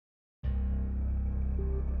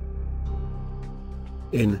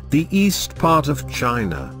In the east part of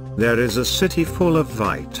China, there is a city full of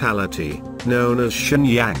vitality, known as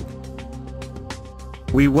Shenyang.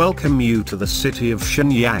 We welcome you to the city of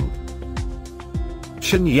Shenyang.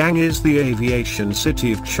 Shenyang is the aviation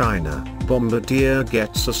city of China. Bombardier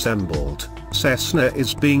gets assembled, Cessna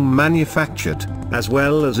is being manufactured, as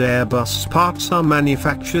well as Airbus parts are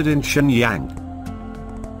manufactured in Shenyang.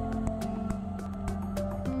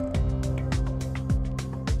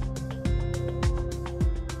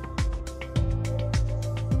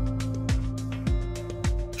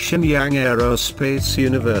 Shenyang Aerospace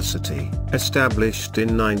University, established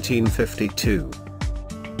in 1952.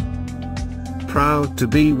 Proud to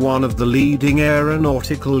be one of the leading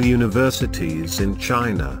aeronautical universities in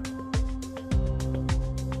China.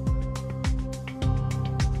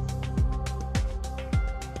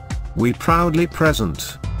 We proudly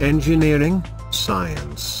present engineering,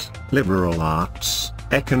 science, liberal arts,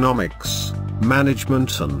 economics,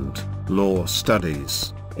 management and law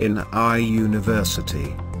studies in our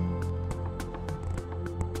university.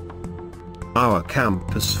 Our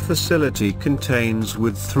campus facility contains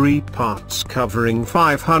with 3 parts covering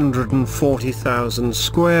 540,000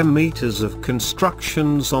 square meters of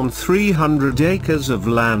constructions on 300 acres of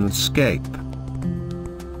landscape.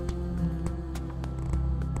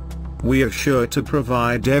 We are sure to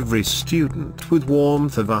provide every student with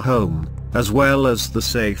warmth of a home, as well as the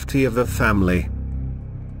safety of a family,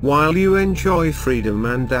 while you enjoy freedom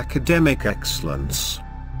and academic excellence.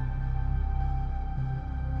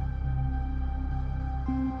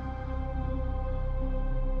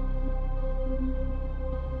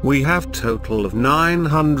 We have total of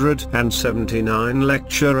 979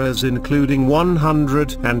 lecturers including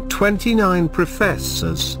 129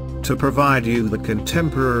 professors, to provide you the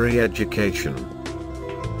contemporary education.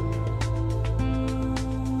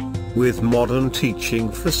 With modern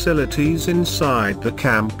teaching facilities inside the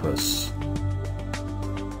campus.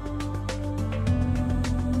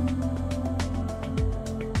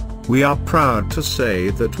 We are proud to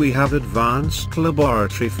say that we have advanced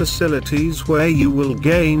laboratory facilities where you will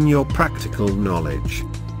gain your practical knowledge.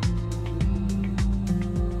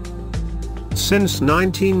 Since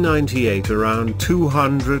 1998, around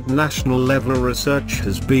 200 national-level research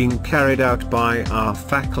has been carried out by our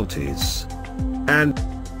faculties. And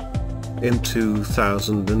in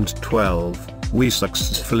 2012, we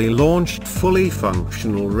successfully launched fully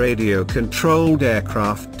functional radio-controlled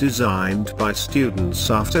aircraft designed by students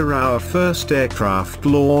after our first aircraft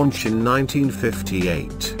launch in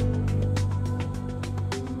 1958.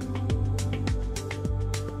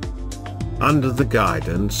 Under the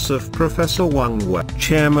guidance of Professor Wang Wei,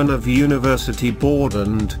 Chairman of University Board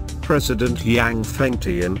and President Yang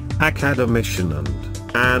Fengtian, academician and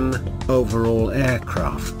an overall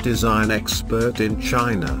aircraft design expert in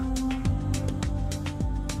China.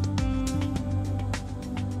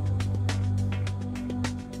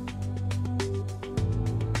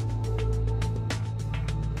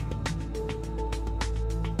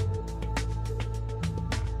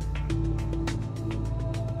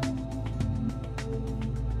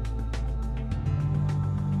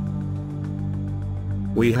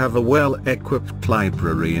 We have a well-equipped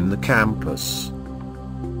library in the campus.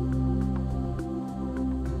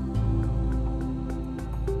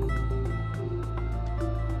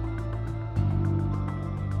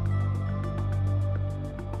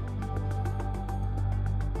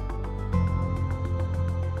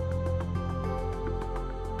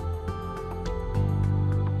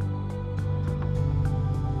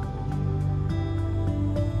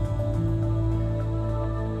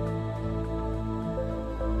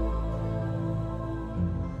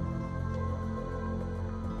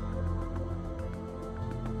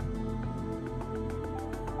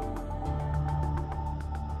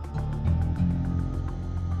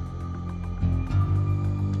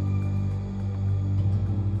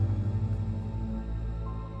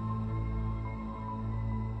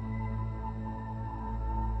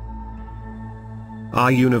 Our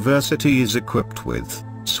university is equipped with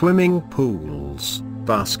swimming pools,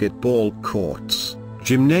 basketball courts,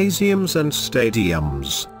 gymnasiums and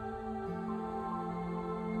stadiums.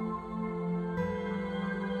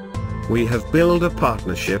 We have built a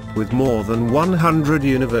partnership with more than 100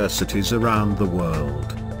 universities around the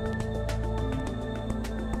world.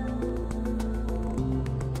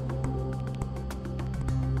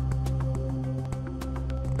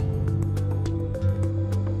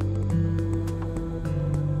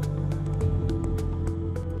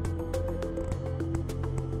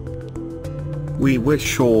 We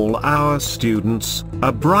wish all our students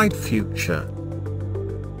a bright future.